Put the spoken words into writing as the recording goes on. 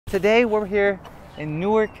Today we're here in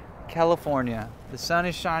Newark, California. The sun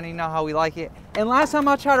is shining, now how we like it. And last time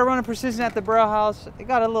I tried to run a precision at the Braille house, it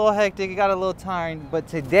got a little hectic, it got a little tiring. But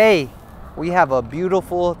today we have a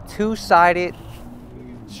beautiful two-sided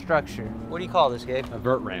structure. What do you call this, Gabe? A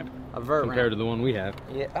vert ramp. A vert compared ramp. to the one we have.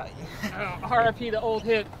 Yeah. RIP the old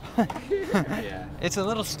hip. Yeah. It's a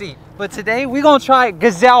little steep. But today we're gonna try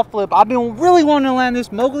Gazelle flip. I've been really wanting to land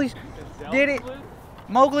this. Mowgli did it.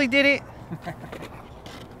 Mowgli did it.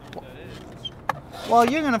 Well,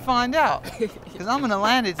 you're gonna find out, because I'm gonna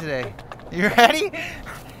land it today. You ready?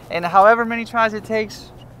 And however many tries it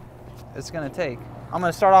takes, it's gonna take. I'm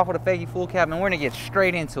gonna start off with a fakie full cap, and we're gonna get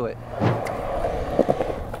straight into it.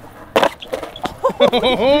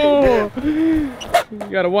 You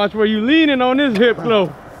gotta watch where you leaning on this hip flow.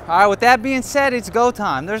 All right, with that being said, it's go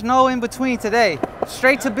time. There's no in between today.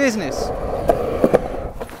 Straight to business.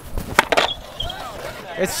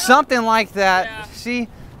 It's something like that. Yeah. See,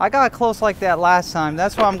 I got close like that last time.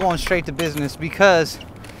 That's why I'm going straight to business, because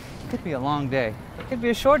it could be a long day. It could be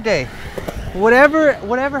a short day. Whatever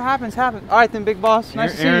happens, happens. All right then, big boss.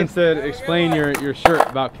 Nice to see you. Aaron said, explain your shirt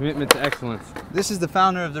about commitment to excellence. This is the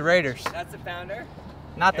founder of the Raiders. That's the founder?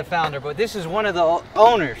 Not the founder, but this is one of the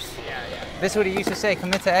owners. Yeah. This is what he used to say,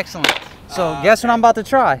 commit to excellence. So guess what I'm about to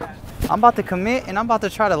try? I'm about to commit, and I'm about to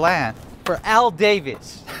try to land for Al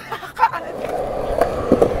Davis.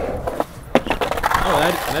 Oh,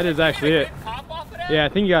 that is actually it. Pop off of that? Yeah, I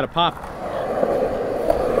think you gotta pop.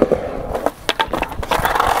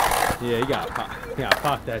 Yeah, you gotta pop. You gotta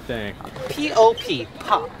pop that thing. P-O-P,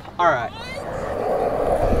 pop. All right.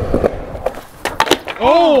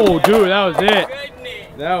 Oh, dude, that was it.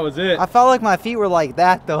 That was it. I felt like my feet were like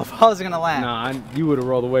that, though, if I was going to land. Nah, you would have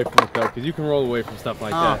rolled away from it, though, because you can roll away from stuff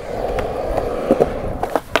like that.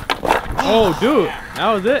 Oh, dude,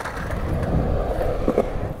 that was it.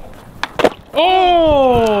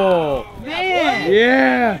 Oh! Man!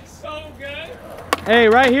 Yeah! So good. Hey,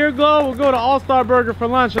 right here, Glow, we'll go to All-Star Burger for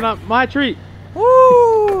lunch, and my treat.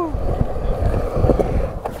 Woo!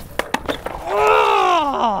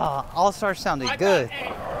 Oh, All-Star sounded good.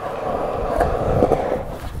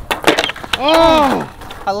 Oh!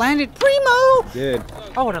 I landed primo! Good.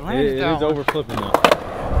 I would have landed It that is one. over flipping though.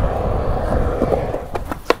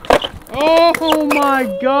 Oh my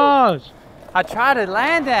gosh! I tried to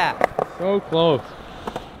land that. So close.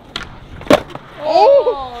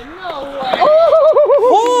 Oh, no way.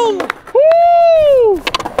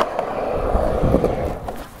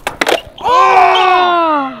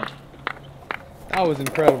 Oh! That was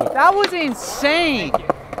incredible. That was insane. Thank you.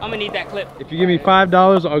 I'm gonna need that clip. If you give me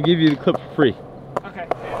 $5, I'll give you the clip for free. Okay.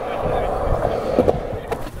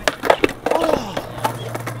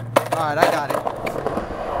 All right, I got it.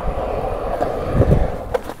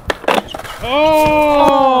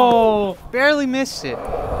 Oh! Barely missed it.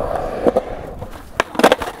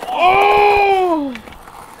 Oh!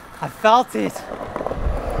 I felt it.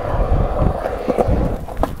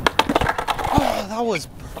 Oh, that was...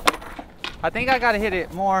 I think I gotta hit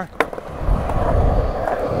it more.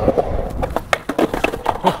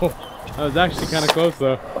 That was actually kind of close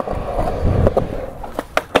though.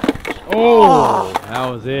 Oh! That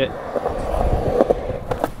was it.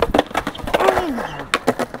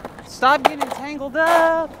 Stop getting tangled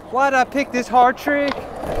up. Why'd I pick this hard trick?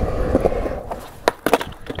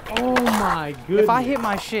 Oh my goodness. If I hit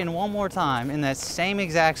my shin one more time in that same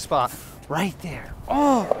exact spot, right there.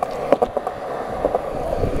 Oh!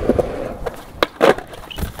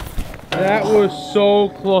 That was so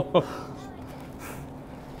close.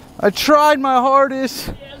 I tried my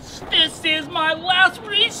hardest. Yes, this is my last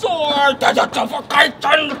resort. There's a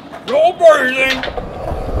suffocation. No breathing.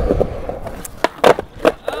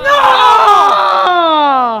 Ah!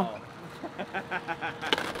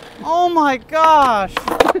 Oh my gosh.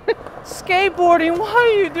 Skateboarding, why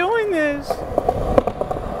are you doing this?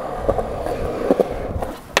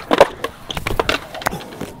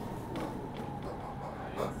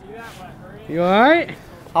 You alright?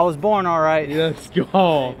 I was born all right. Let's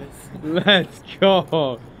go. Let's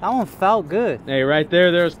go. That one felt good. Hey, right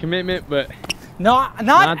there's commitment, but Not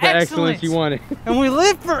not the excellence. excellence you wanted. And we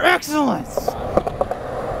live for excellence.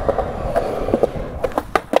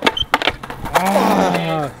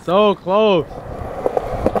 Ah, so close.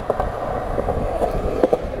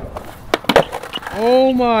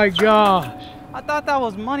 Oh my gosh. I thought that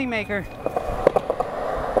was moneymaker.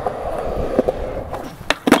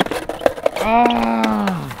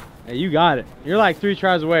 Ah. Hey, you got it. You're like 3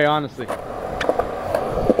 tries away, honestly.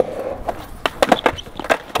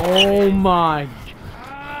 Oh my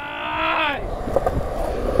gosh.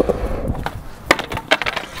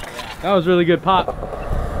 That was really good pop.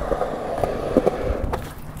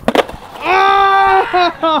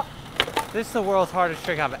 This is the world's hardest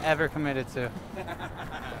trick I've ever committed to.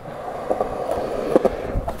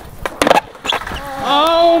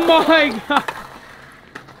 Oh my god!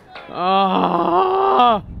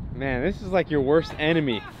 Oh man, this is like your worst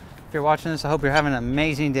enemy. If you're watching this, I hope you're having an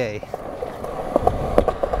amazing day.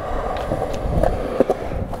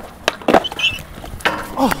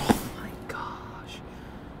 Oh my gosh.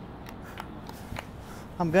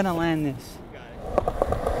 I'm gonna land this.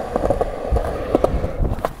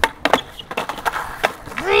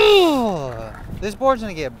 This board's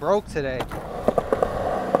gonna get broke today.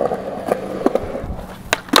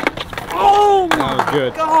 Oh my That was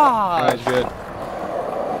good. gosh. That was good.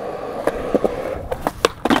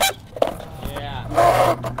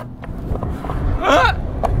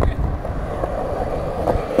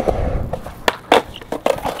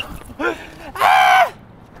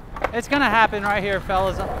 It's gonna happen right here,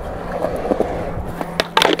 fellas.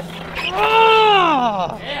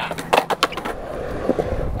 Oh! Yeah.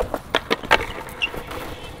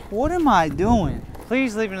 What am I doing?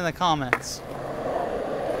 Please leave it in the comments.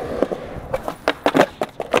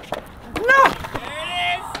 No! There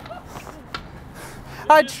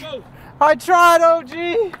it is. I tried,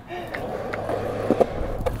 OG.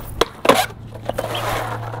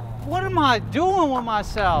 What am I doing with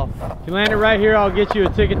myself? If you land it right here, I'll get you a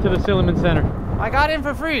ticket to the Silliman Center. I got in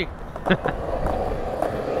for free.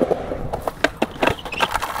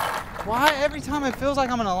 Why every time it feels like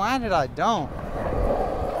I'm gonna land it, I don't?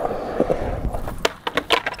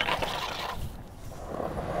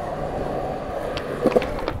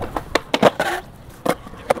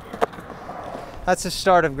 That's the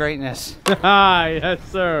start of greatness. Ah, yes,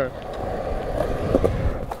 sir.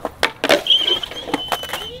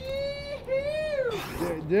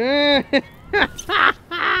 Wow,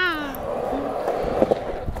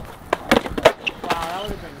 that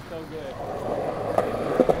would have been so good.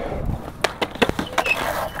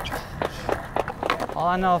 All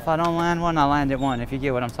I know, if I don't land one, I landed one, if you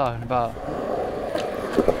get what I'm talking about.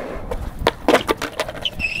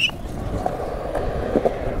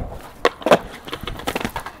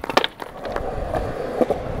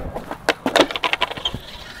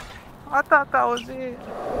 I thought that was it.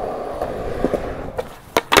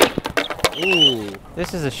 Ooh.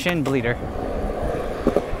 This is a shin bleeder.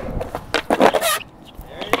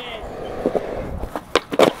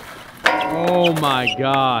 Oh my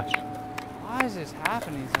gosh. Why is this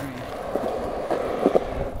happening to me?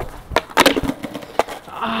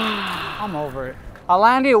 I'm over it. I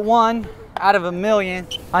landed one out of a million.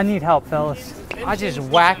 I need help, fellas. I just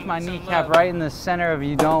whacked my kneecap right in the center of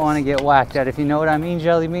you don't want to get whacked at, if you know what I mean,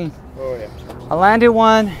 Jelly Bean. Oh yeah. I landed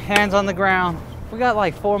one, hands on the ground. We got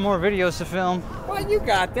like 4 more videos to film. Well, you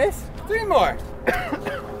got this. 3 more.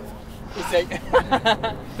 You say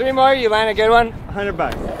 3 more. You land a good one.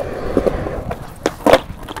 $100.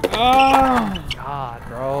 Oh God,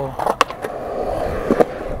 bro.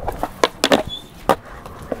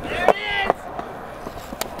 There it is.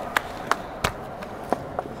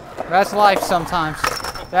 That's life sometimes.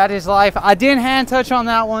 That is life. I didn't hand touch on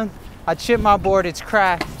that one. I chipped my board, it's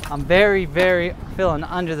cracked. I'm very, very feeling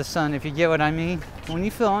under the sun, if you get what I mean. When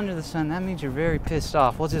you feel under the sun, that means you're very pissed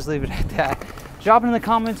off. We'll just leave it at that. Drop it in the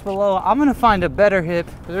comments below. I'm gonna find a better hip.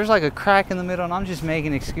 There's like a crack in the middle and I'm just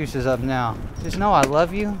making excuses up now. Just know I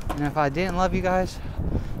love you, and if I didn't love you guys,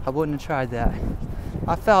 I wouldn't have tried that.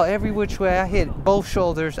 I fell every which way. I hit both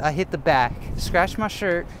shoulders, I hit the back, scratched my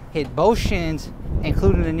shirt, hit both shins,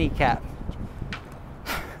 including the kneecap.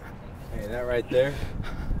 Hey, that right there.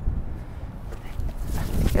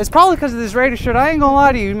 It's probably because of this Raider shirt. I ain't gonna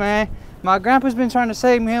lie to you, man. My grandpa's been trying to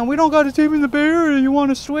say, man, we don't got a team in the Bay Area. You want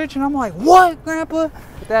to switch? And I'm like, what, Grandpa?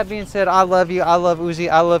 With that being said, I love you. I love Uzi.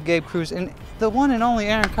 I love Gabe Cruz. And the one and only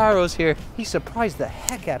Aaron Cairo's here. He surprised the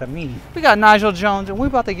heck out of me. We got Nigel Jones, and we're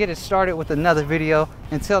about to get it started with another video.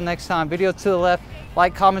 Until next time, video to the left.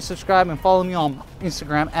 Like, comment, subscribe, and follow me on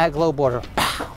Instagram @GlowBorder.